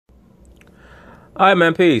All right,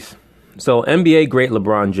 man, peace. So, NBA great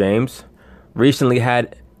LeBron James recently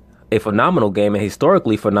had a phenomenal game, a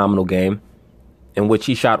historically phenomenal game, in which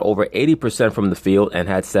he shot over 80% from the field and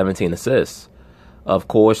had 17 assists. Of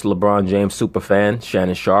course, LeBron James superfan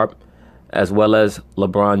Shannon Sharp, as well as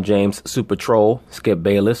LeBron James super troll Skip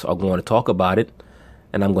Bayless are going to talk about it,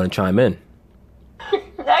 and I'm going to chime in.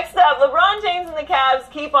 Next up, LeBron James and the Cavs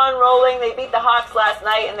keep on rolling. They beat the Hawks last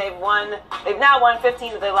night, and they've now won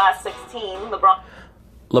 15 of their last 16.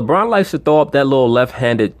 LeBron likes to throw up that little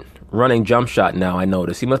left-handed running jump shot now, I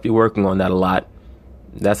notice. He must be working on that a lot.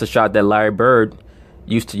 That's a shot that Larry Bird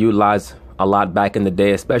used to utilize a lot back in the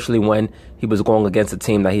day, especially when he was going against a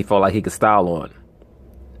team that he felt like he could style on.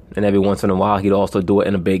 And every once in a while, he'd also do it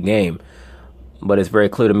in a big game. But it's very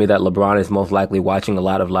clear to me that LeBron is most likely watching a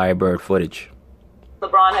lot of Larry Bird footage.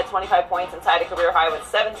 LeBron had 25 points and tied a career high with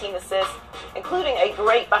 17 assists, including a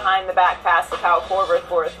great behind-the-back pass to Kyle Korver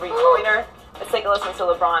for a three-pointer. Let's take a listen to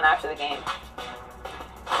LeBron after the game.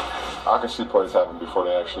 I can see plays happen before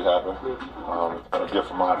they actually happen. It's been a gift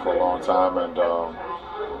of mine for a long time, and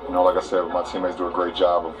like I said, my teammates do a great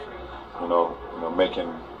job of,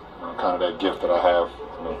 making kind of that gift that I have,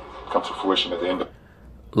 come to fruition at the end.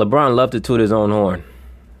 LeBron loved to toot his own horn.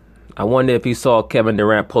 I wonder if he saw Kevin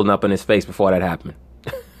Durant pulling up in his face before that happened.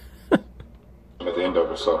 At the end of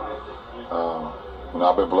it, so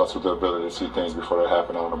I've been blessed with the ability to see things before they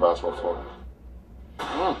happen on the basketball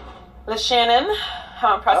floor. Liz Shannon,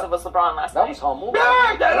 how impressive was LeBron last night? That was humble.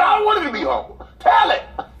 I don't want him to be humble. Tell it.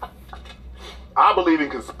 I believe in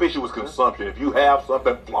conspicuous consumption. If you have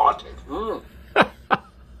something, flaunt it.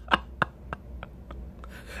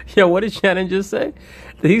 Yo, what did Shannon just say?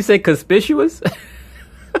 Did he say conspicuous?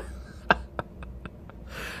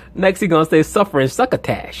 Next he gonna say suffering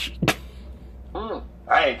succotash.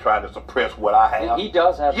 I ain't trying to suppress what I have. He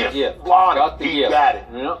does have yes, the gift. He got it.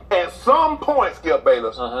 Yeah. At some point, Skip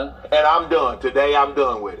Bayless, and I'm done. Today, I'm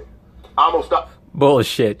done with it. I'm going to stop.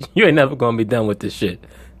 Bullshit. You ain't never gonna be done with this shit.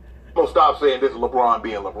 I'm going to stop saying this is LeBron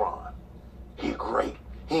being LeBron. He great.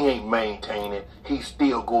 He ain't maintaining. He's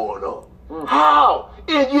still going up. How?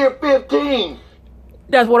 In year 15.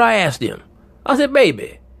 That's what I asked him. I said,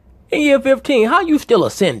 baby, in year 15, how you still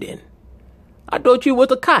ascending? I thought you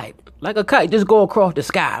was a kite. Like a kite just go across the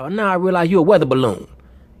sky. But now I realize you're a weather balloon.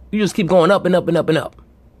 You just keep going up and up and up and up.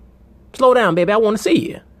 Slow down, baby. I want to see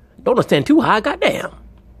you. Don't ascend too high. Goddamn.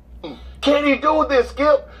 Can he do this,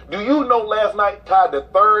 Skip? Do you know last night tied the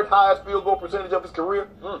third highest field goal percentage of his career?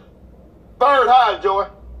 Third highest, Joy.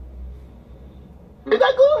 Is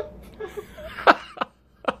that good?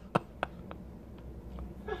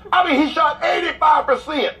 I mean, he shot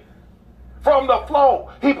 85% from the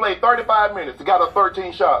floor. He played 35 minutes. He got up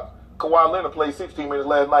 13 shots. Kawhi Leonard played 16 minutes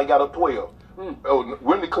last night, got up 12.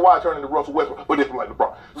 When did Kawhi turn into Russell Westbrook? But this one like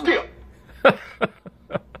LeBron. Skip.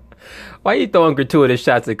 Why you throwing gratuitous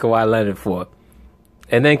shots at Kawhi Leonard for?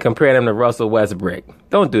 And then comparing him to Russell Westbrook.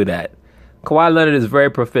 Don't do that. Kawhi Leonard is very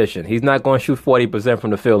proficient. He's not going to shoot 40% from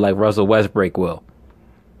the field like Russell Westbrook will.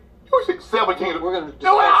 You see 17. We're going to I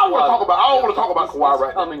don't want to talk about Kawhi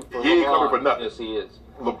right now. He ain't coming for nothing. Yes, he is.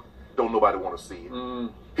 Look, don't nobody want to see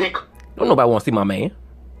it. Don't nobody want to see my man.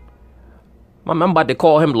 I'm about to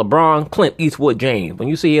call him LeBron Clint Eastwood James. When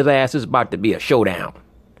you see his ass, it's about to be a showdown.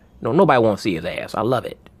 No, nobody want to see his ass. I love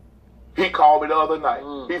it. He called me the other night.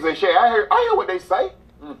 He said, Shay, I hear what they say.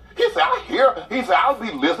 He said, I hear. He said, I'll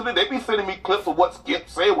be listening. They be sending me clips of what Skip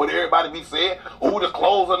said, what everybody be saying, who the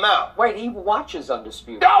closers now. Wait, he watches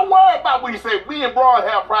Undisputed. Don't worry about what he said. We and Braun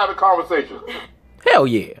have private conversations. Hell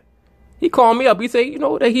yeah. He called me up. He said,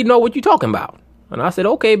 that he know what you talking about. And I said,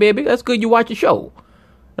 okay, baby, that's good. You watch the show.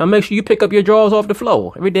 Now make sure you pick up your drawers off the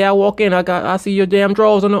floor. Every day I walk in, I see your damn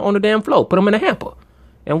drawers on the damn floor. Put them in a hamper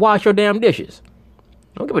and wash your damn dishes.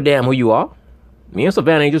 Don't give a damn who you are. Me and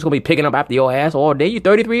Savannah ain't just gonna be picking up after your ass all day. You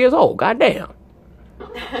 33 years old. Goddamn.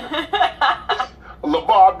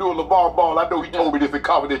 LeVar doing LeVar Ball. I know he told me this in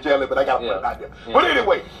confidentiality, but I gotta put it out there. Yeah. But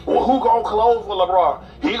anyway, who gonna close for LeBron?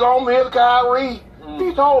 He gonna miss Kyrie.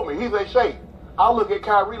 He told me. He said, Shay, I look at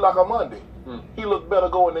Kyrie like a Monday. He look better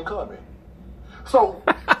going than coming. So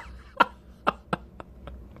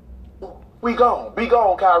we gone. Be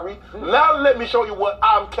gone, Kyrie. Now let me show you what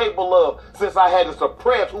I'm capable of since I had to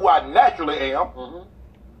suppress who I naturally am.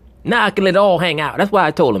 Now I can let it all hang out. That's why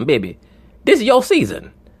I told him, baby, this is your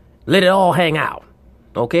season. Let it all hang out.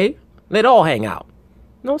 Okay? Let it all hang out.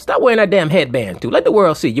 No, stop wearing that damn headband, too. Let the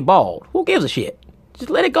world see you bald. Who gives a shit? Just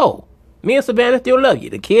let it go. Me and Savannah still love you.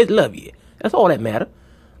 The kids love you. That's all that matter.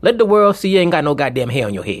 Let the world see you ain't got no goddamn hair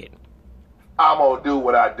on your head. I'm gonna do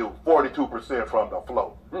what I do. 42% from the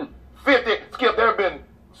flow. 50. Skip, there have been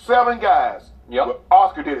 7 guys. Yep.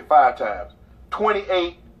 Oscar did it 5 times.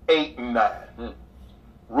 28, 8, and 9.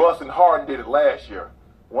 Russ and Harden did it last year.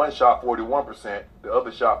 One shot 41%, the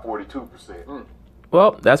other shot 42%.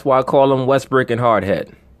 Well, that's why I call them Westbrook and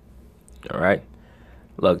Hardhead. All right.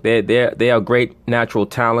 Look, they are great natural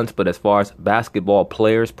talents, but as far as basketball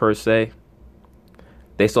players per se,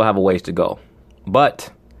 they still have a ways to go.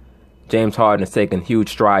 But James Harden has taken huge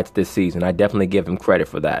strides this season. I definitely give him credit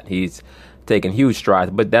for that. He's taken huge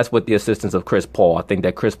strides, but that's with the assistance of Chris Paul. I think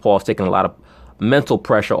that Chris Paul has taken a lot of mental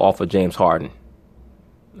pressure off of James Harden.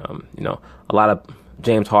 A lot of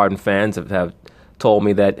James Harden fans have told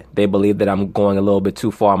me that they believe that I'm going a little bit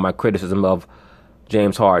too far in my criticism of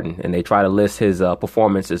James Harden, and they try to list his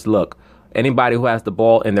performances. Look, anybody who has the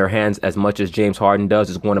ball in their hands as much as James Harden does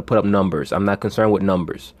is going to put up numbers. I'm not concerned with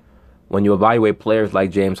numbers. When you evaluate players like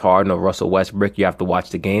James Harden or Russell Westbrook, you have to watch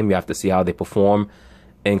the game. You have to see how they perform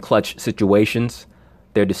in clutch situations.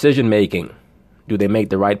 Their decision making. Do they make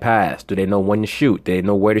the right pass? Do they know when to shoot? Do they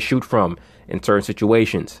know where to shoot from in certain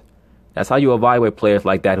situations? That's how you evaluate players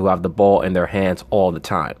like that who have the ball in their hands all the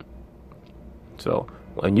time. So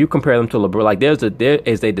when you compare them to LeBron, like there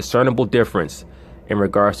is a discernible difference in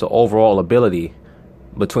regards to overall ability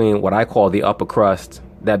between what I call the upper crust,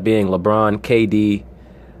 that being LeBron, KD,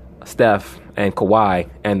 Steph, and Kawhi,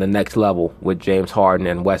 and the next level with James Harden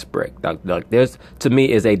and Westbrook. There's, to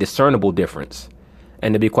me, is a discernible difference.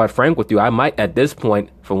 And to be quite frank with you, I might, at this point,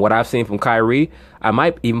 from what I've seen from Kyrie, I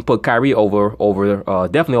might even put Kyrie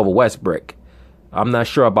definitely over Westbrook. I'm not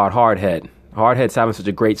sure about Hardhead. Hardhead's having such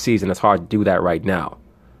a great season, it's hard to do that right now.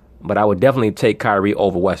 But I would definitely take Kyrie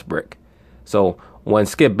over Westbrook. So when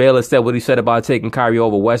Skip Bayless said what he said about taking Kyrie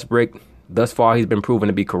over Westbrook, thus far he's been proven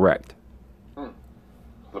to be correct.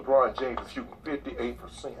 LeBron James is shooting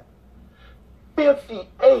 58%.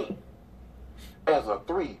 58 as a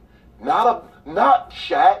three. Not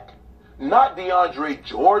Shaq, not DeAndre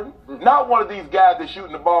Jordan, not one of these guys that's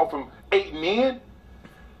shooting the ball from 8 and in.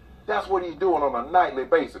 That's what he's doing on a nightly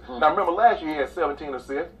basis. Now remember last year he had 17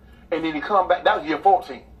 assists, and then he come back. That was year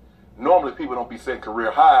 14. Normally people don't be setting career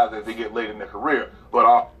highs as they get late in their career,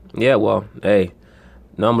 but yeah, well, hey,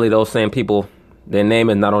 normally those same people, their name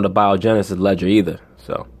is not on the biogenesis ledger either.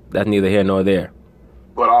 So that's neither here nor there.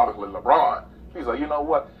 But obviously LeBron, he's like, you know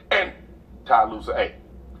what? And Ty Lue said, hey,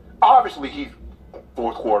 obviously he's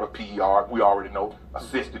fourth quarter PER. We already know.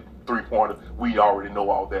 Assisted 3-pointer. We already know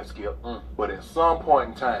all that, Skip. But at some point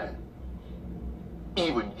in time,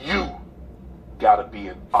 even you gotta be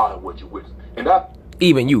in honor of what you witness. And that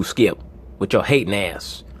even you, Skip, with your hating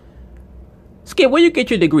ass. Skip, where you get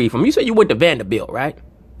your degree from? You said you went to Vanderbilt, right?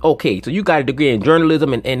 Okay, so you got a degree in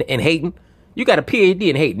journalism and hating. You got a PhD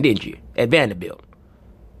in hating, didn't you? At Vanderbilt.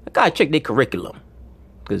 I gotta check their curriculum.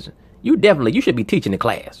 Because you should be teaching the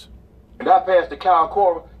class. And I passed to Kyle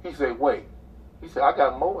Korver. He said, wait. He said, I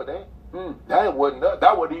got more of that. That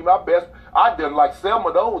wasn't even my best. I done like 7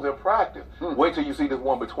 of those in practice. Wait till you see this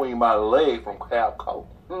one between my leg from half court.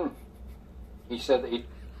 He said that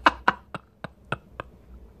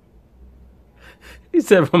he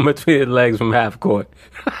said from between his legs from half court.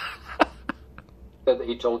 Said that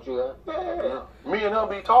he told you that? Yeah. Me and him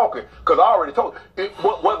be talking. Because I already told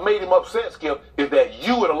what made him upset, Skip, is that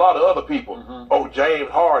you and a lot of other people, oh, James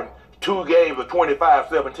Harden, 2 games of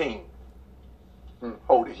 25-17.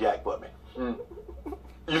 Hold this yak for me.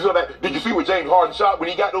 You saw that? Did you see what James Harden shot when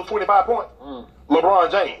he got those 25 points?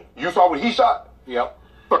 LeBron James. You saw what he shot? Yep.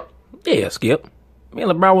 Yeah, Skip. Me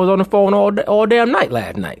and LeBron was on the phone all damn night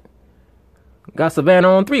last night. Got Savannah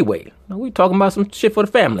on 3-way. We talking about some shit for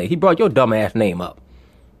the family. He brought your dumb ass name up.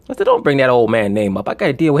 I said, don't bring that old man name up. I got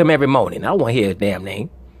to deal with him every morning. I don't want to hear his damn name.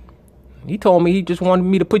 He told me he just wanted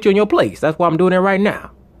me to put you in your place. That's why I'm doing it right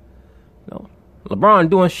now. LeBron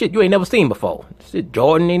doing shit you ain't never seen before. Shit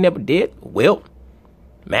Jordan ain't never did. Wilt,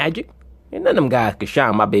 Magic. And none of them guys could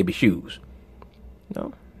shine my baby shoes.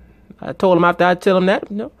 I told him after I tell him that,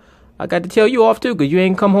 I got to tell you off too, because you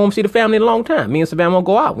ain't come home to see the family in a long time. Me and Savannah won't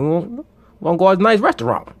go out. We won't go to a nice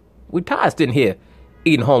restaurant. We tired sitting here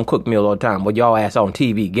eating home cooked meal all the time with y'all ass on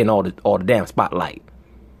TV getting all the damn spotlight.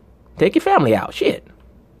 Take your family out. Shit.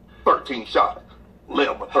 13 shots.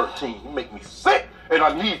 11 for 13. You make me sick. And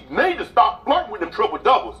I need to stop flirting with them triple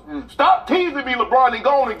doubles. Stop teasing me, LeBron, and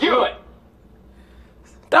go on and get it.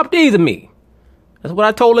 Stop teasing me. That's what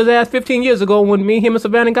I told his ass 15 years ago when him and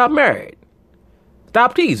Savannah got married.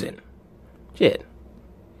 Stop teasing. Shit.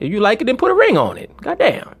 If you like it, then put a ring on it.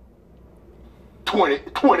 Goddamn.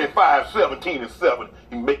 25, 17, and 7.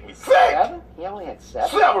 You make me sick. 7? He only had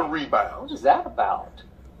 7? 7 rebounds. What is that about?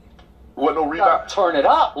 Wasn't no rebound. Turn it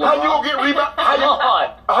up, LeBron. How you gonna get rebound?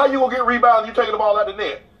 How you gonna get rebounds? You taking the ball out the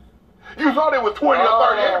net? You thought it was 20 or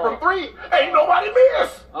 30 from 3. Ain't nobody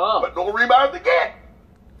miss. But no more rebounds to get.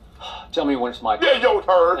 Tell me when it's my Yeah, turn. your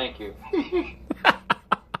turn. Thank you.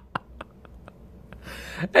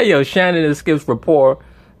 Hey, yo, Shannon and Skip's rapport,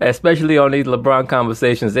 especially on these LeBron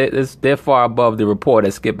conversations, they're far above the rapport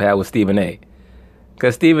that Skip had with Stephen A.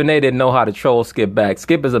 Because Stephen A didn't know how to troll Skip back.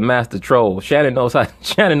 Skip is a master troll. Shannon knows how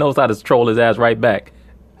to troll his ass right back.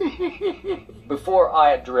 Before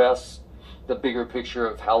I address the bigger picture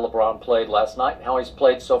of how LeBron played last night and how he's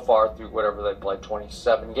played so far through whatever they played,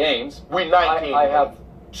 27 games, We 19. I have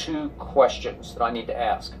 2 questions that I need to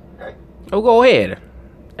ask. Okay. Oh, go ahead.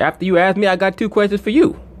 After you ask me, I got 2 questions for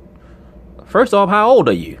you. First off, how old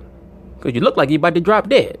are you? Because you look like you about to drop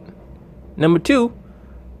dead. Number 2,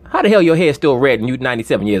 how the hell your hair still red and you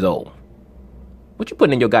 97 years old? What you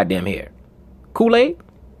putting in your goddamn hair? Kool-Aid?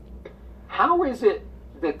 How is it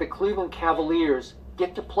that the Cleveland Cavaliers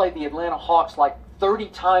get to play the Atlanta Hawks like 30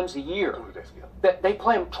 times a year? That they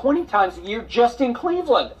play them 20 times a year just in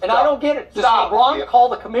Cleveland. And I don't get it. Does Stop. LeBron Yeah. call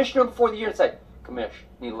the commissioner before the year and say, Commish,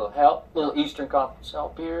 need a little help, little Eastern Conference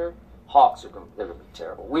help here? Hawks are going to be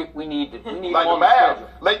terrible. We need Like them the on the Mavs. schedule.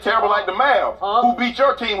 Like terrible like the Mavs. Huh? Who beat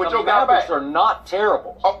your team with The your guy Mavericks back. are not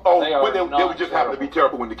terrible. They would just happen to be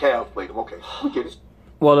terrible when the Cavs played them. Okay, we get it.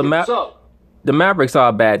 Well, So, the Mavericks are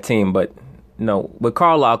a bad team, but with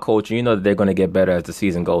Carlisle coaching, you know that they're going to get better as the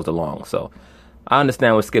season goes along. So I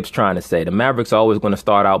understand what Skip's trying to say. The Mavericks are always going to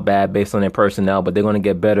start out bad based on their personnel, but they're going to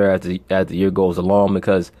get better as the year goes along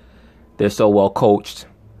because they're so well coached.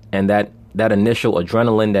 And that initial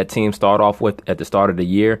adrenaline that teams start off with at the start of the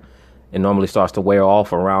year, it normally starts to wear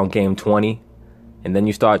off around game 20. And then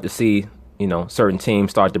you start to see, certain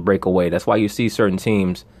teams start to break away. That's why you see certain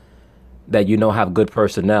teams that have good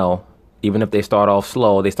personnel. Even if they start off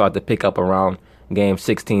slow, they start to pick up around game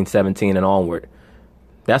 16, 17, and onward.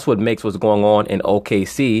 That's what makes what's going on in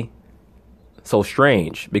OKC so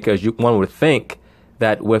strange, because one would think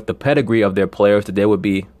that with the pedigree of their players that they would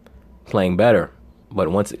be playing better.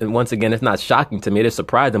 But once again, it's not shocking to me. It is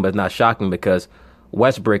surprising, but it's not shocking because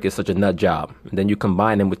Westbrook is such a nut job. And then you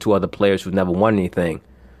combine him with 2 other players who've never won anything.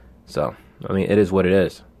 So, it is what it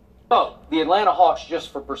is. So, the Atlanta Hawks,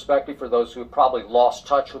 just for perspective, for those who have probably lost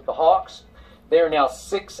touch with the Hawks, they are now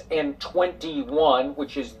 6-21,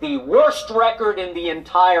 which is the worst record in the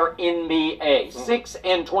entire NBA.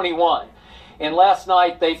 6-21. And last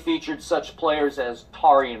night they featured such players as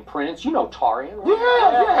Taurean Prince. You know Taurean, right?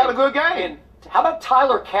 Yeah, had a good game. And how about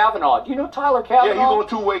Tyler Kavanaugh? Do you know Tyler Kavanaugh? Yeah, he's on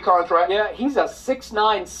a 2-way contract. Yeah, he's a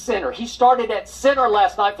 6'9" center. He started at center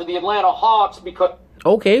last night for the Atlanta Hawks because...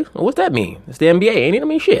 Okay, what's that mean? It's the NBA, ain't it? I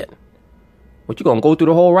mean, shit. What, you gonna go through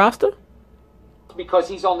the whole roster? Because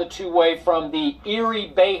he's on the 2-way from the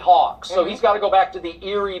Erie Bayhawks. So he's got to go back to the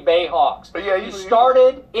Erie Bayhawks. Yeah, he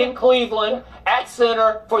started in Cleveland at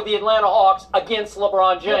center for the Atlanta Hawks against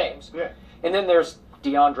LeBron James. Yeah. And then there's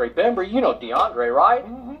DeAndre Bembry. You know DeAndre, right?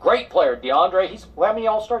 Mm-hmm. Great player, DeAndre. He's how many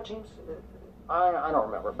All-Star teams? I don't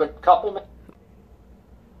remember, but a couple.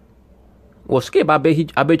 Well, Skip, I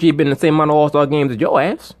bet you've been in the same amount of All-Star games as your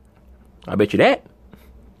ass. I bet you that.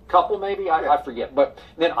 Couple maybe, I forget. But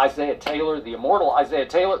then Isaiah Taylor, the immortal Isaiah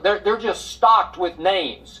Taylor, they're just stocked with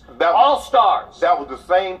names. All-Stars. That was the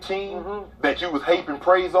same team that you was heaping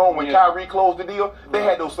praise on when Kyrie closed the deal. They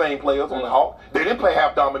had those same players on the Hawks. They didn't play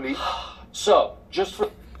half Dominique. So, just for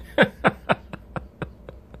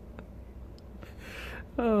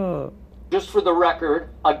just for the record,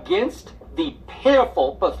 against the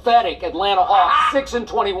pitiful, pathetic Atlanta Hawks,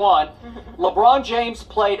 6-21, LeBron James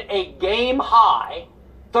played a game-high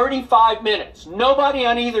 35 minutes. Nobody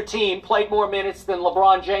on either team played more minutes than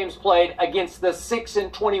LeBron James played against the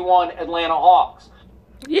 6-21 Atlanta Hawks.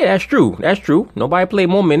 Yeah, that's true. That's true. Nobody played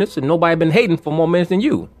more minutes, and nobody been hating for more minutes than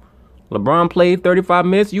you. LeBron played 35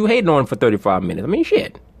 minutes. You hating on him for 35 minutes. I mean,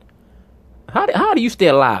 shit. How do you stay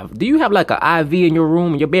alive? Do you have like an IV in your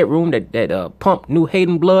room, in your bedroom, that pump new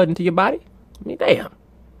Hayden blood into your body? I mean, damn.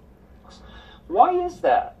 Why is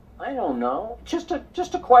that? I don't know. Just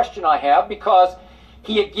a question I have, because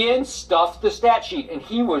he again stuffed the stat sheet, and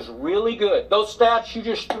he was really good. Those stats you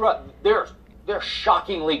just threw up, they're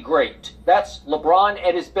shockingly great. That's LeBron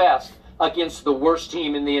at his best against the worst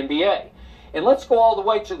team in the NBA. And let's go all the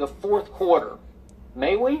way to the fourth quarter.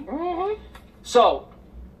 May we? Mm-hmm. So,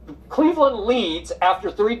 Cleveland leads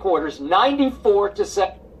after 3 quarters,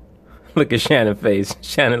 94-7. Look at Shannon's face.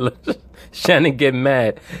 Shannon get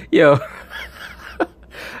mad. Yo,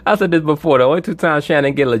 I said this before. The only 2 times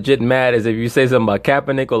Shannon get legit mad is if you say something about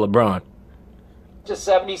Kaepernick or LeBron. To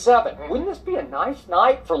 77. Wouldn't this be a nice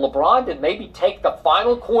night for LeBron to maybe take the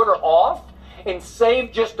final quarter off and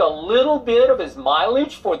save just a little bit of his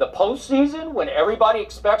mileage for the postseason when everybody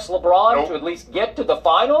expects LeBron to at least get to the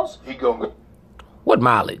finals? He go. What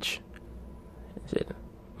mileage? Shit,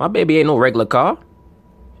 my baby ain't no regular car.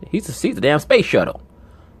 He's a damn space shuttle.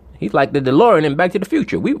 He's like the DeLorean in Back to the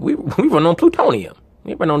Future. We run on plutonium.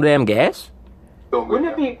 We run on damn gas. Wouldn't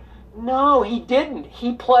it be? No, he didn't.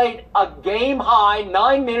 He played a game-high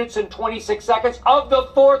 9 minutes and 26 seconds of the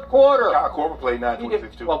fourth quarter. Kyle Korver played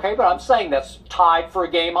 9:26 too. Okay, but I'm saying that's tied for a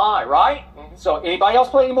game high, right? Mm-hmm. So anybody else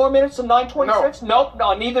play any more minutes than 9:26? No.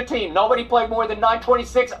 Nope, neither team. Nobody played more than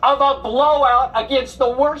 9:26 of a blowout against the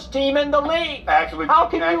worst team in the league. How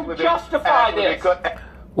can you justify this?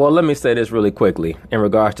 Well, let me say this really quickly in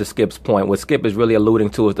regards to Skip's point. What Skip is really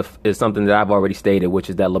alluding to is something that I've already stated, which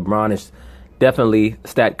is that LeBron is definitely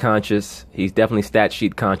stat conscious. He's definitely stat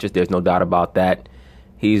sheet conscious. There's no doubt about that.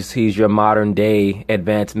 He's your modern day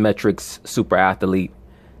advanced metrics super athlete.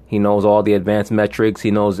 He knows all the advanced metrics.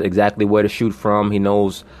 He knows exactly where to shoot from. He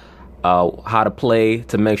knows how to play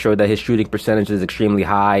to make sure that his shooting percentage is extremely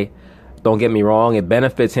high. Don't get me wrong. It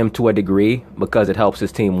benefits him to a degree because it helps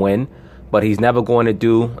his team win. But he's never going to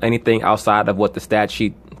do anything outside of what the stat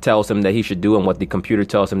sheet tells him that he should do and what the computer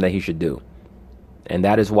tells him that he should do. And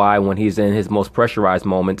that is why when he's in his most pressurized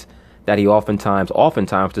moments that he oftentimes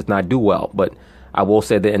does not do well. But I will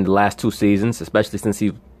say that in the last 2 seasons, especially since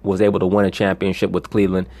he was able to win a championship with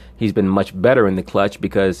Cleveland, he's been much better in the clutch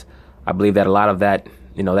because I believe that a lot of that,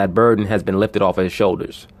 that burden has been lifted off of his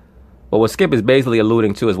shoulders. But what Skip is basically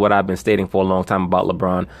alluding to is what I've been stating for a long time about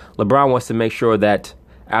LeBron. LeBron wants to make sure that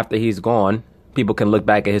after he's gone, people can look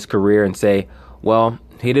back at his career and say, well,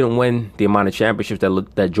 he didn't win the amount of championships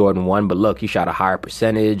that Jordan won, but look, he shot a higher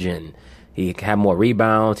percentage and he had more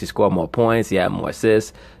rebounds, he scored more points, he had more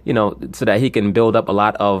assists, so that he can build up a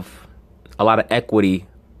lot of equity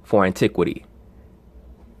for antiquity.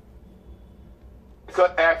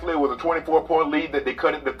 Cut actually was a 24-point lead that they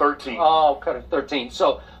cut it to 13. Oh, cut it to 13.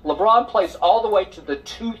 So LeBron plays all the way to the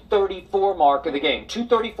 2:34 mark of the game.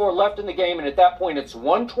 2:34 left in the game, and at that point it's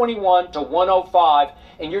 121 to 105.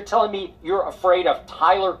 And you're telling me you're afraid of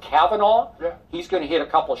Tyler Cavanaugh? Yeah. He's going to hit a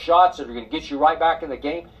couple shots that are going to get you right back in the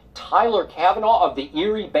game. Tyler Cavanaugh of the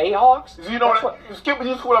Erie Bayhawks? Skip,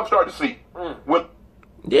 this is what I'm starting to see.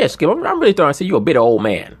 Yeah, Skip, I'm really starting to see you a bitter old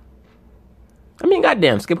man. I mean,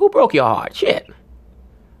 goddamn, Skip, who broke your heart? Shit.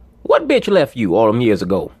 What bitch left you all them years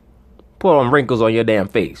ago? Put on wrinkles on your damn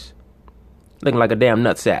face. Looking like a damn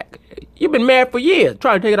nutsack. You've been married for years,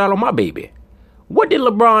 trying to take it out on my baby. What did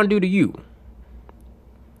LeBron do to you?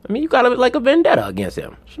 I mean, you got like a vendetta against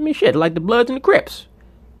him. I mean, shit, like the Bloods and the Crips.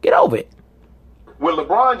 Get over it. When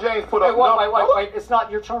LeBron James put up... Wait. It's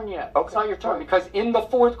not your turn yet. Okay. It's not your turn. Because in the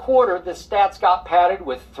fourth quarter, the stats got padded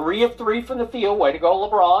with 3 of 3 from the field. Way to go,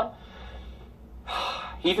 LeBron.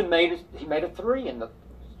 He even made a 3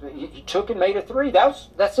 he took and made a 3.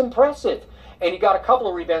 That's impressive. And he got a couple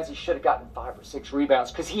of rebounds. He should have gotten 5 or 6 rebounds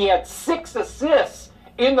because he had 6 assists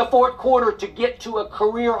in the fourth quarter to get to a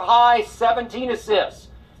career high 17 assists.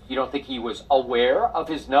 You don't think he was aware of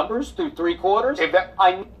his numbers through 3 quarters?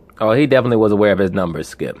 Oh, he definitely was aware of his numbers,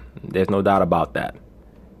 Skip. There's no doubt about that.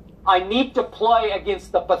 I need to play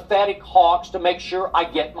against the pathetic Hawks to make sure I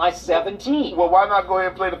get my 17. Well, why not go ahead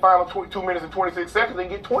and play the final 2 minutes and 26 seconds and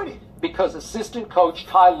get 20? Because assistant coach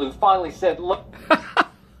Ty Lue finally said, look.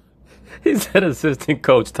 He said assistant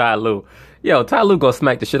coach Ty Lue. Yo, Ty Lue gonna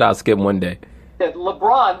smack the shit out of Skip one day. Said,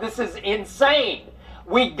 LeBron, this is insane.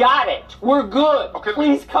 We got it. We're good. Okay.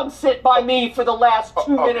 Please come sit by me for the last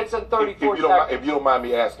 2 minutes and 34 seconds. If you don't mind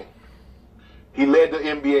me asking. He led the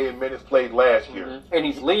NBA in minutes played last year. Mm-hmm. And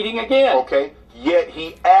he's leading again. Okay. Yet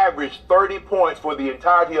he averaged 30 points for the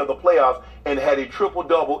entirety of the playoffs and had a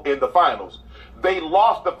triple-double in the finals. They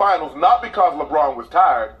lost the finals not because LeBron was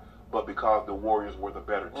tired, but because the Warriors were the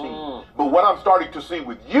better team. But what I'm starting to see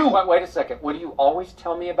with you... Wait a second. What do you always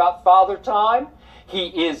tell me about Father Time? He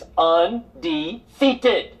is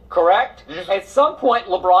undefeated, correct? At some point,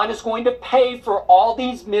 LeBron is going to pay for all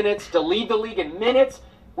these minutes to lead the league in minutes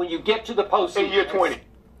when you get to the postseason. In year 20.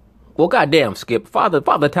 Well, goddamn, Skip. Father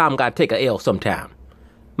Time got to take a L sometime.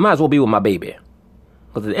 Might as well be with my baby.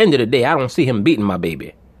 Because at the end of the day, I don't see him beating my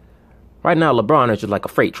baby. Right now, LeBron is just like a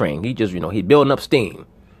freight train. He just, he's building up steam.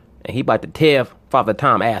 And he about to tear Father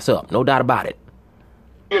Time ass up. No doubt about it.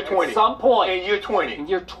 Year 20. At some point. In year 20. In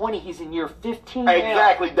year 20, he's in year 15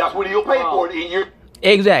 Exactly. now. That's when he'll pay for it. In year...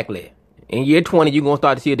 Exactly. In year 20, you're going to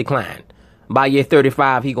start to see a decline. By year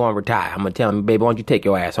 35, he going to retire. I'm going to tell him, baby, why don't you take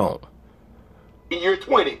your ass home? In year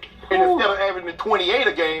 20. And instead of averaging 28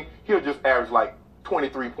 a game, he'll just average like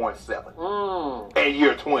 23.7. In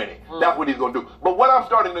year 20. That's what he's going to do. But what I'm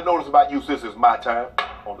starting to notice about you, since it's my time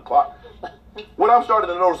on the clock, what I'm starting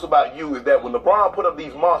to notice about you is that when LeBron put up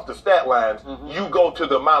these monster stat lines, you go to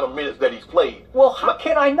the amount of minutes that he's played. Well, how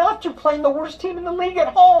can I not? You're playing the worst team in the league at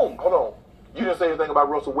home. Hold on. You didn't say anything about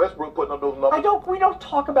Russell Westbrook putting up those numbers. We don't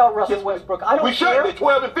talk about Russell Westbrook. I don't We should. care. They're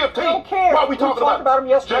 12 and 15. I don't care. Why are we talking about him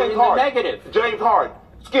yesterday James in the Harden? negative. James Harden.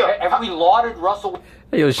 Skip. Have we lauded Russell?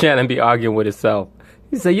 Yo, Shannon be arguing with himself.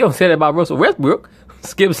 He said, you don't say that about Russell Westbrook.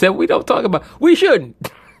 Skip said, we don't talk about. We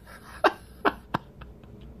shouldn't.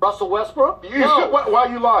 Russell Westbrook? You should. Why are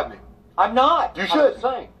you lauding him? I'm not. You should. I'm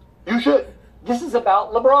saying. You should. This is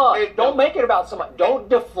about LeBron. Don't make it about somebody. Don't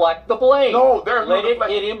deflect the blame. No, there's no Let it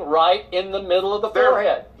hit him right in the middle of the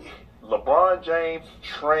forehead. LeBron James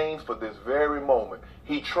trains for this very moment.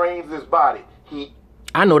 He trains his body.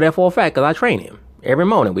 I know that for a fact because I train him. Every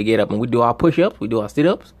morning we get up and we do our push-ups, we do our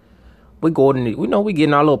sit-ups. We go in, we get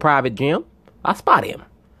in our little private gym. I spot him.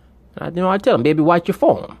 I tell him, baby, watch your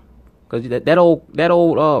form. Because that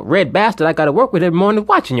old red bastard I got to work with every morning is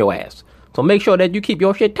watching your ass. So make sure that you keep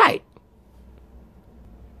your shit tight.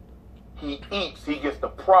 He eats. He gets the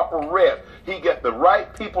proper rest. He gets the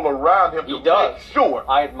right people around him to make sure.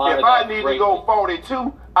 I admire if that I need greatly. to go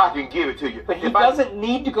 42, I can give it to you. But he doesn't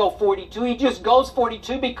need to go 42. He just goes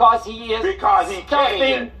 42 because he is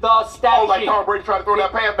stuffing the stat Oh, like sheet. Tom Brady trying to throw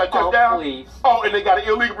that pass, that touchdown? Please. Oh, and they got an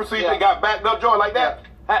illegal procedure. Yeah. They got backed up joint like that?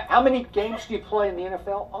 How many games do you play in the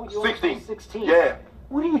NFL? Oh, you only play 16. Yeah.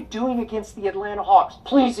 What are you doing against the Atlanta Hawks?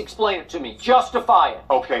 Please explain it to me. Justify it.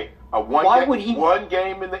 Okay. Why would he? One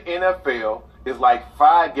game in the NFL is like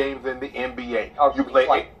 5 games in the NBA. You play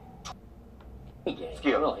like 8 games,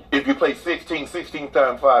 Skip. really. If you play 16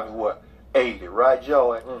 times 5 is what? 80, right,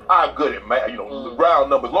 Joey? I'm good at math, round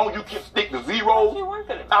numbers. As long as you can stick to zeros.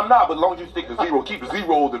 I'm not, but as long as you stick to zero, keep the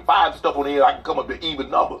zeros and 5 stuff on the end, I can come up with even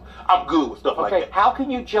numbers. I'm good with stuff like that. Okay, how can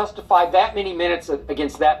you justify that many minutes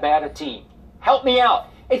against that bad a team? Help me out.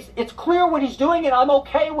 It's clear what he's doing, and I'm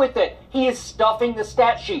okay with it. He is stuffing the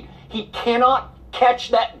stat sheet. He cannot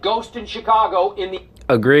catch that ghost in Chicago in the...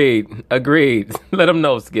 Agreed. Let him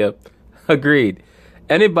know, Skip. Agreed.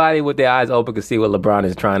 Anybody with their eyes open can see what LeBron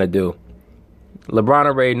is trying to do. LeBron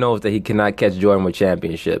already knows that he cannot catch Jordan with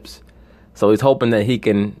championships. So he's hoping that he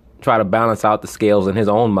can try to balance out the scales in his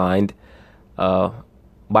own mind by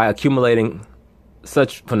accumulating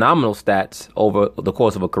such phenomenal stats over the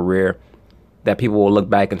course of a career that people will look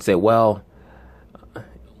back and say, well,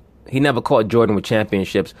 he never caught Jordan with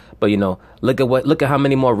championships, but look at how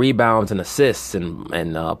many more rebounds and assists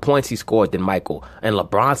and points he scored than Michael. And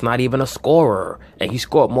LeBron's not even a scorer, and he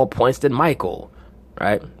scored more points than Michael,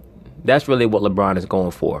 right? That's really what LeBron is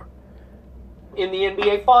going for. In the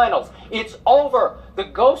NBA Finals, it's over. The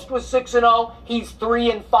Ghost was 6-0. He's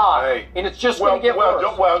 3-5, Hey. and it's just going to get worse.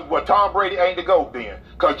 Well, Tom Brady ain't the GOAT then,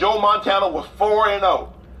 because Joe Montana was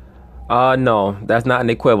 4-0. No, that's not an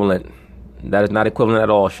equivalent. That is not equivalent at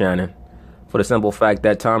all, Shannon. For the simple fact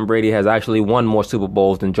that Tom Brady has actually won more Super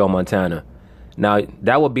Bowls than Joe Montana. Now,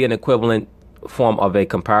 that would be an equivalent form of a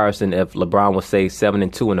comparison if LeBron was, say,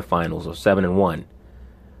 7-2 in the finals or 7-1.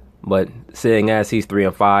 But seeing as he's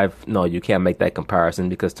 3-5, no, you can't make that comparison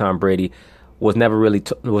because Tom Brady was never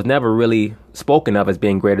really spoken of as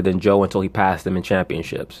being greater than Joe until he passed him in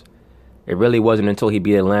championships. It really wasn't until he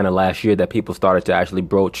beat Atlanta last year that people started to actually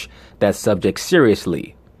broach that subject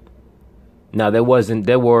seriously. Now, there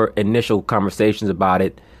were initial conversations about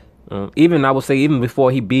it, even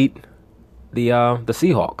before he beat the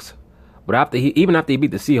Seahawks. But after he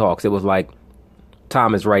beat the Seahawks, it was like,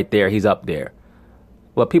 Tom is right there, he's up there.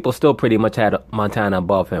 But people still pretty much had Montana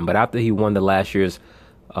above him. But after he won the last year's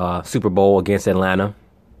Super Bowl against Atlanta,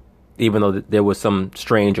 even though there was some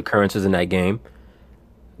strange occurrences in that game,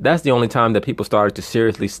 that's the only time that people started to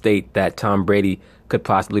seriously state that Tom Brady could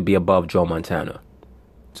possibly be above Joe Montana.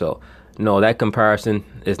 So, no, that comparison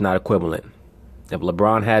is not equivalent. If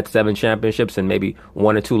LeBron had 7 championships and maybe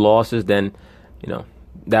 1 or 2 losses, then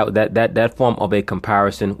that form of a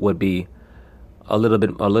comparison would be a little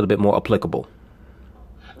bit more applicable.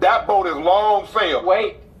 That boat is long sailed.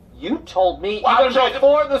 Wait, you told me even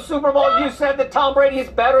before the Super Bowl you said that Tom Brady is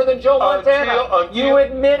better than Joe Montana. You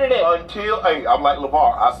admitted it. Hey, I'm like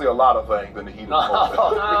LeVar. I say a lot of things in the heat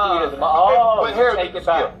of the moment. But take it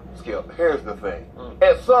back. Skip, here's the thing.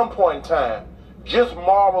 At some point in time, just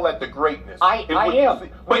marvel at the greatness. I am.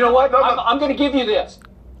 But you know what? I'm going to give you this.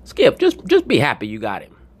 Skip, just be happy you got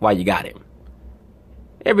him while you got him.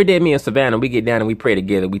 Every day, me and Savannah, we get down and we pray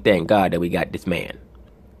together. We thank God that we got this man.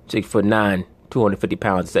 6'9", 250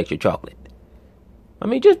 pounds of sexual chocolate. I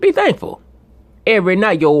mean, just be thankful. Every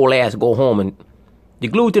night your old ass go home and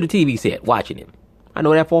you're glued to the TV set watching him. I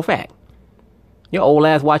know that for a fact. Your old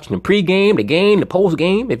ass watching the pregame, the game, the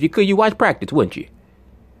postgame. If you could, you watch practice, wouldn't you?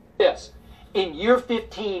 Yes. In year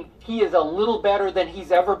 15, he is a little better than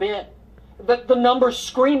he's ever been. The numbers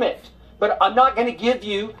scream it. But I'm not going to give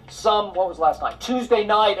you what was last night? Tuesday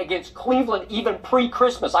night against Cleveland, even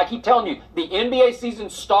pre-Christmas. I keep telling you, the NBA season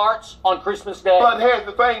starts on Christmas Day. But here's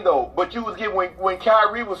the thing, though. But you was getting, when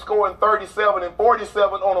Kyrie was scoring 37 and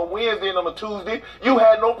 47 on a Wednesday and on a Tuesday, you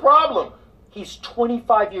had no problem. He's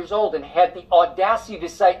 25 years old and had the audacity to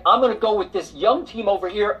say, I'm going to go with this young team over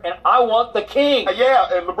here, and I want the king. Yeah,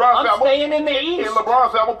 and LeBron said, I'm staying in the East. And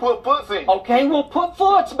LeBron said, I'm going to put foots in. Okay, we'll put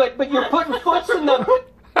foots, but you're putting foots in the...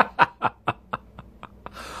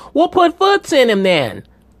 We'll put foots in him then.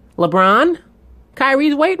 LeBron,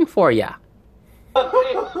 Kyrie's waiting for you.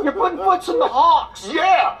 You're putting foots in the Hawks.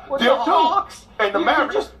 Yeah, the Hawks. And the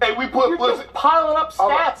Mavericks. And we put foots. Just piling up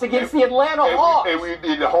stats against the Atlanta Hawks. And we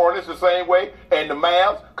did the Hornets the same way. And the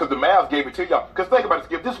Mavs, because the Mavs gave it to y'all. Because think about it,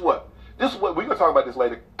 Skip. This is what we're going to talk about this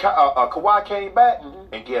later. Kawhi came back,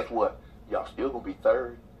 and guess what? Y'all still going to be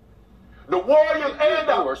third. The Warriors and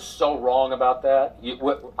You were so wrong about that.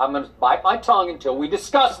 I'm going to bite my tongue until we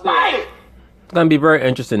discuss this. It's going to be very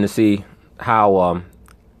interesting to see how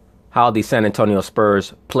the San Antonio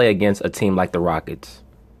Spurs play against a team like the Rockets.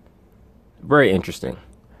 Very interesting.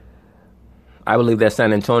 I believe that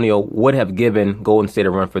San Antonio would have given Golden State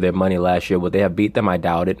a run for their money last year. Would they have beat them? I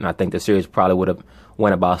doubt it. And I think the series probably would have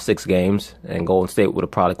went about 6 games, and Golden State would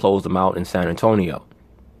have probably closed them out in San Antonio.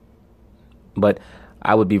 But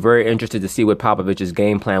I would be very interested to see what Popovich's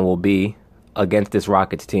game plan will be against this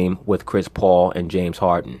Rockets team with Chris Paul and James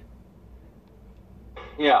Harden.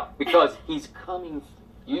 Yeah, because he's coming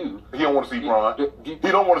you. He don't want to see Bron. He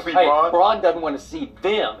don't want to see Bron. Bron doesn't want to see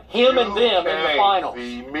them. Him and them in the finals.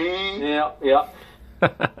 See me? Yeah.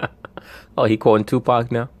 Oh, he quoting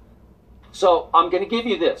Tupac now? So I'm going to give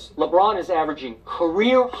you this. LeBron is averaging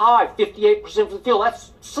career high 58% from the field.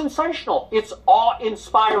 That's sensational. It's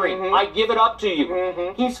awe-inspiring. I give it up to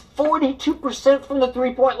you. He's 42% from the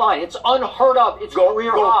three-point line. It's unheard of. It's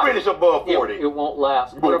career high. Go finish above 40. It won't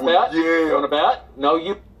last. You want to bet? Yeah. You want to bet? No,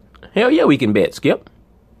 you... Hell yeah, we can bet, Skip.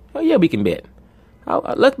 Hell yeah, we can bet.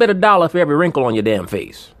 Let's bet $1 for every wrinkle on your damn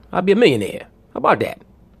face. I'll be a millionaire. How about that?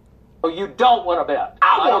 Oh, you don't want to bet.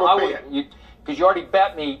 I want to bet. Because you already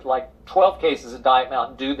bet me like 12 cases of Diet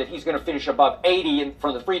Mountain Dew that he's going to finish above 80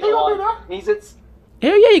 from the free throw line. He's at...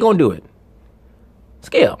 Hell yeah, you're going to do it.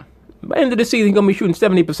 Skip. By the end of the season, he's going to be shooting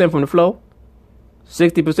 70% from the floor,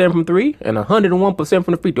 60% from 3, and 101%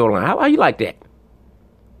 from the free throw line. How you like that?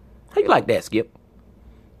 How you like that, Skip?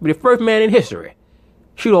 Be the first man in history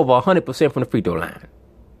shoot over 100% from the free throw line.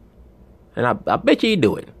 And I bet you he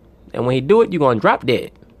do it. And when he do it, you're going to drop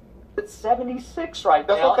dead. It's 76 right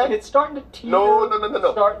That's now, okay. and it's starting to teeter. No.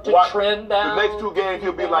 Start to trend down. The next 2 games,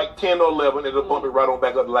 he'll be like 10 or 11. It'll bump it right on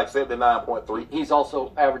back up to like 79.3. He's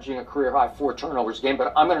also averaging a career high 4 turnovers a game,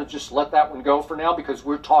 but I'm going to just let that one go for now because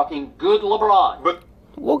we're talking good LeBron. But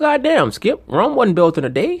well, goddamn, Skip. Rome wasn't built in a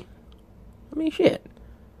day. I mean, shit.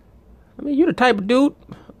 I mean, you the type of dude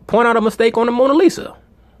point out a mistake on the Mona Lisa.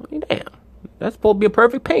 I mean, damn. That's supposed to be a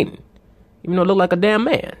perfect painting, even though it look like a damn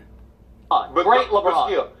man. Great LeBron. But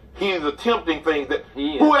still, he's attempting things that...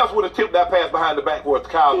 Who else would attempt that pass behind the back for a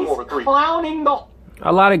Kyle Korver 3? He's clowning the...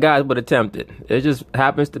 A lot of guys would attempt it. It just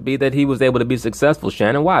happens to be that he was able to be successful,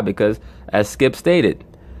 Shannon. Why? Because, as Skip stated,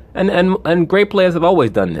 and great players have always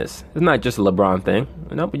done this. It's not just a LeBron thing.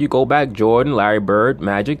 But you go back, Jordan, Larry Bird,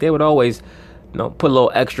 Magic, they would always... put a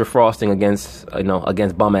little extra frosting against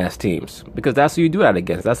bum-ass teams. Because that's who you do that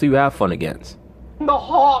against. That's who you have fun against. The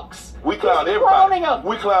Hawks. We clown everybody.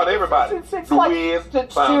 We clown everybody. It's like,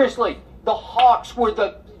 seriously, the Hawks were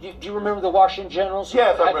the... Do you remember the Washington Generals?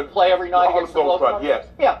 Yes, I remember. Play every night against the Local. Yes.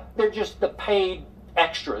 Yeah, they're just the paid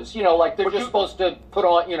extras. Like they're just supposed to put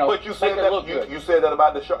on, But you said make it look good. You said that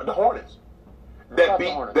about the Hornets. That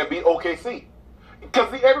beat OKC.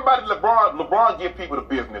 Because everybody, LeBron give people the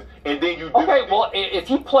business, and then you do... Okay, well, if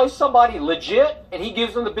he plays somebody legit, and he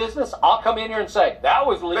gives them the business, I'll come in here and say, that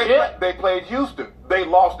was legit. They played Houston. They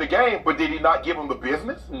lost the game, but did he not give them the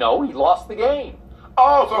business? No, he lost the game.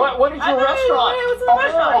 Oh, so... What is your restaurant?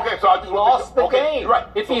 Okay, so I just lost the game. Right.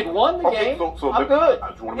 If he had won the game, so I'm good.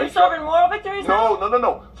 I just want to make sure. You're serving moral victories now?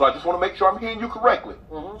 No. So I just want to make sure I'm hearing you correctly.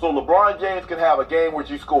 So LeBron James can have a game where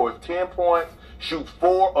he scores 10 points, shoots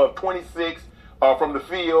 4 of 26, from the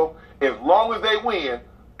field. As long as they win,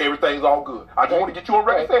 everything's all good. I just want to get you on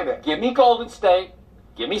record saying that. Give me Golden State.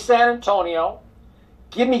 Give me San Antonio.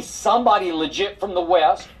 Give me somebody legit from the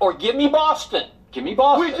West. Or give me Boston. Give me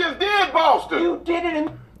Boston. We just did Boston. You did it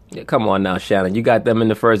in... Yeah, come on now, Shannon. You got them in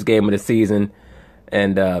the first game of the season.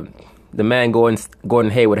 And the man Gordon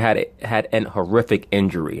Hayward had an horrific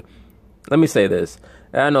injury. Let me say this.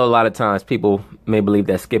 I know a lot of times people may believe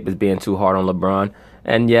that Skip is being too hard on LeBron.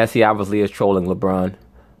 And yes, he obviously is trolling LeBron.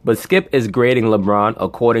 But Skip is grading LeBron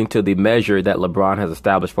according to the measure that LeBron has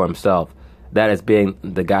established for himself. That is being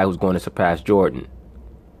the guy who's going to surpass Jordan.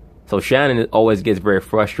 So Shannon always gets very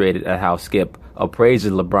frustrated at how Skip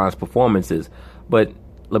appraises LeBron's performances. But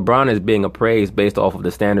LeBron is being appraised based off of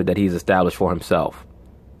the standard that he's established for himself.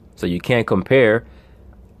 So you can't compare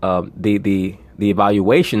the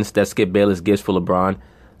evaluations that Skip Bayless gives for LeBron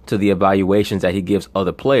to the evaluations that he gives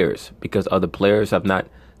other players, because other players have not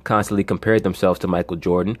constantly compared themselves to Michael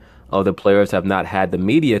Jordan. Other players have not had the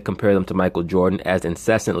media compare them to Michael Jordan as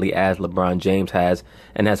incessantly as LeBron James has,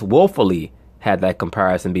 and has willfully had that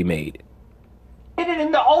comparison be made. Did it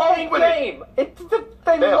in the opening game.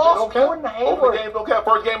 They lost Gordon Hayward. Opening game don't count.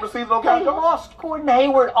 First game of the season don't count. They lost Gordon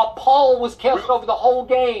Hayward. A pall was cast over the whole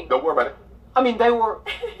game. Don't worry about it. I mean, they were.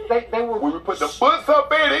 We would put the foots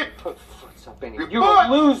up in it. Put foots up in it. You were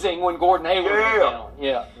losing when Gordon Hayward went down.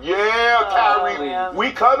 Yeah. Yeah, Kyrie. man.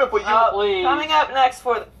 We coming for you. Please. Coming up next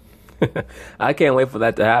for the I can't wait for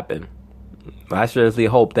that to happen. I seriously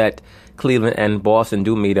hope that Cleveland and Boston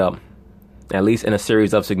do meet up, at least in a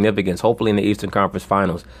series of significance, hopefully in the Eastern Conference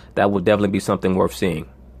Finals. That would definitely be something worth seeing.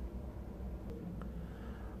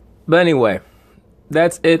 But anyway,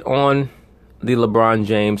 that's it on the LeBron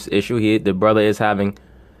James issue. The brother is having,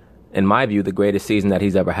 in my view, the greatest season that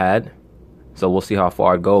he's ever had. So we'll see how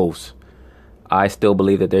far it goes. I still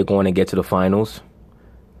believe that they're going to get to the finals.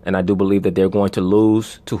 And I do believe that they're going to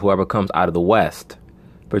lose to whoever comes out of the West,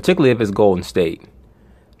 particularly if it's Golden State.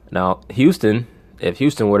 Now, Houston, if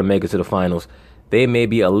Houston were to make it to the finals, they may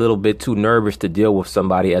be a little bit too nervous to deal with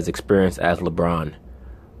somebody as experienced as LeBron.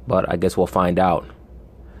 But I guess we'll find out.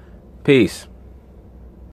 Peace.